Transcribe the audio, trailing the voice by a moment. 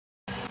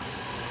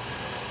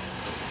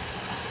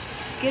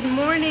Good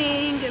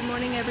morning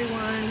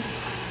everyone.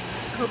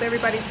 Hope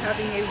everybody's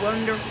having a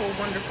wonderful,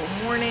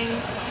 wonderful morning.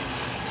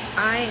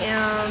 I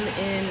am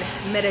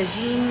in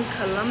Medellin,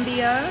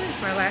 Colombia.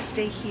 It's my last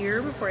day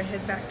here before I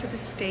head back to the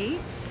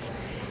States.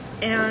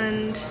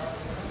 And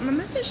my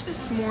message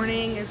this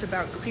morning is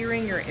about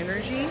clearing your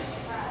energy.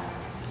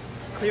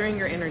 Clearing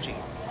your energy.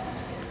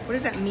 What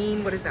does that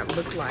mean? What does that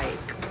look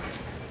like?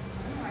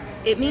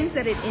 It means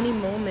that at any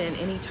moment,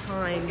 any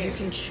time, you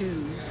can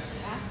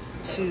choose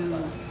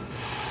to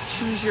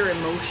choose your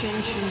emotion,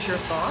 choose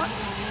your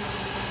thoughts.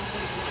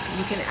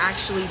 You can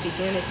actually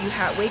begin, if you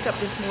wake up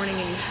this morning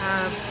and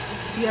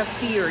you have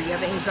fear, you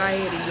have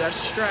anxiety, you have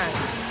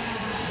stress,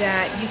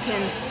 that you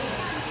can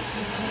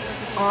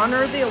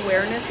honor the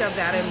awareness of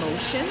that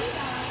emotion,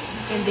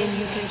 and then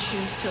you can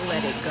choose to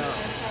let it go.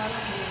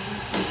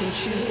 You can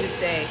choose to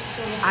say,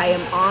 I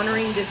am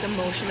honoring this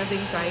emotion of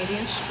anxiety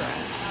and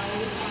stress.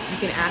 You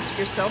can ask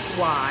yourself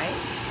why,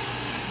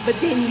 but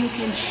then you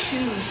can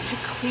choose to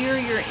clear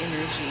your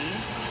energy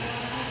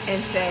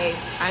and say,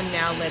 I'm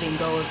now letting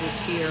go of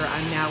this fear,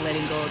 I'm now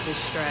letting go of this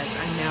stress,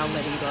 I'm now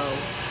letting go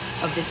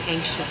of this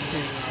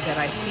anxiousness that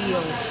I feel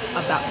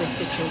about this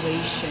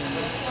situation.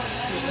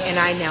 And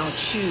I now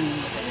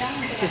choose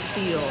to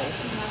feel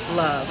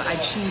love. I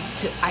choose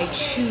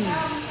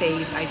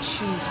faith, I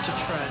choose to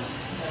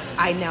trust.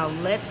 I now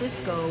let this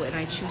go and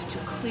I choose to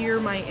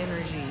clear my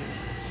energy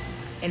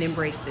and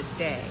embrace this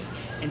day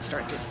and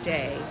start this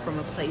day from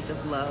a place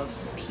of love,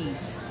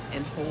 peace,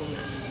 and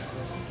wholeness.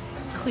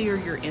 Clear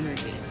your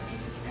energy.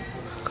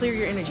 Clear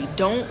your energy.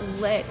 Don't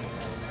let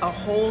a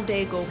whole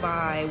day go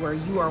by where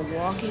you are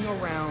walking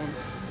around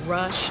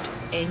rushed,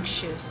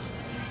 anxious,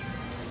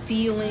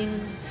 feeling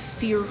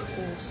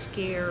fearful,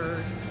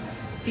 scared,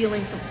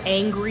 feeling some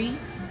angry.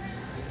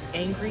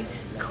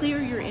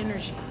 Clear your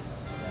energy.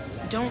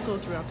 Don't go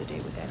throughout the day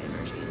with that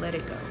energy. Let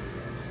it go.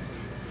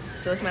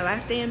 So it's my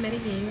last day in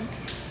Medellin.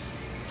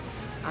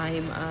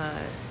 I'm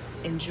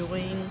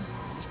enjoying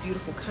this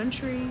beautiful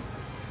country.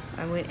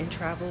 I went and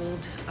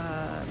traveled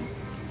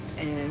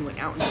and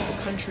went out into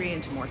the country,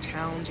 into more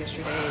towns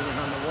yesterday. Went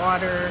on the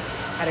water,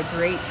 had a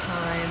great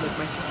time with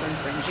my sister and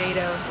friend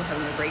Jada. We're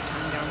having a great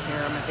time down here.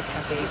 I'm at the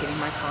cafe getting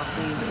my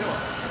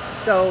coffee.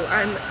 So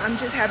I'm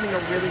just having a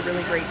really,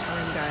 really great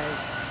time, guys.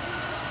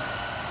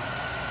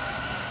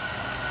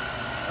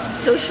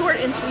 So short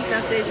and sweet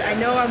message. I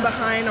know I'm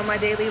behind on my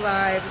daily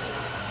lives,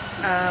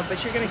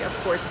 but you're gonna, of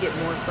course, get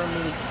more from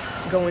me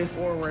going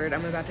forward.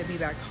 I'm about to be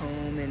back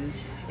home and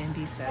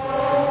be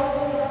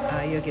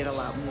settled. You'll get a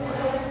lot more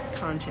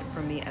content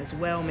from me as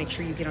well. Make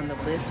sure you get on the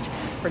list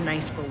for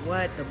Nice for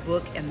What. The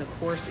book and the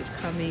course is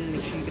coming.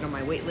 Make sure you get on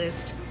my wait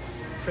list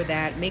for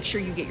that. Make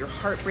sure you get your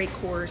heartbreak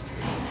course.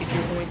 If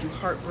you're going through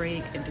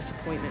heartbreak and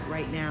disappointment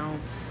right now,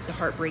 the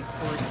heartbreak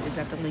course is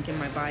at the link in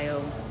my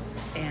bio.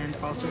 And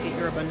also get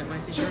your Abundant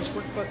Life is Yours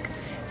workbook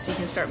so you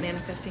can start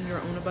manifesting your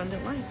own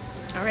abundant life.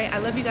 All right, I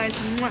love you guys.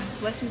 Mwah.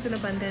 Blessings and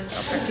abundance.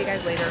 I'll talk to you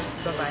guys later.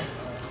 Bye-bye.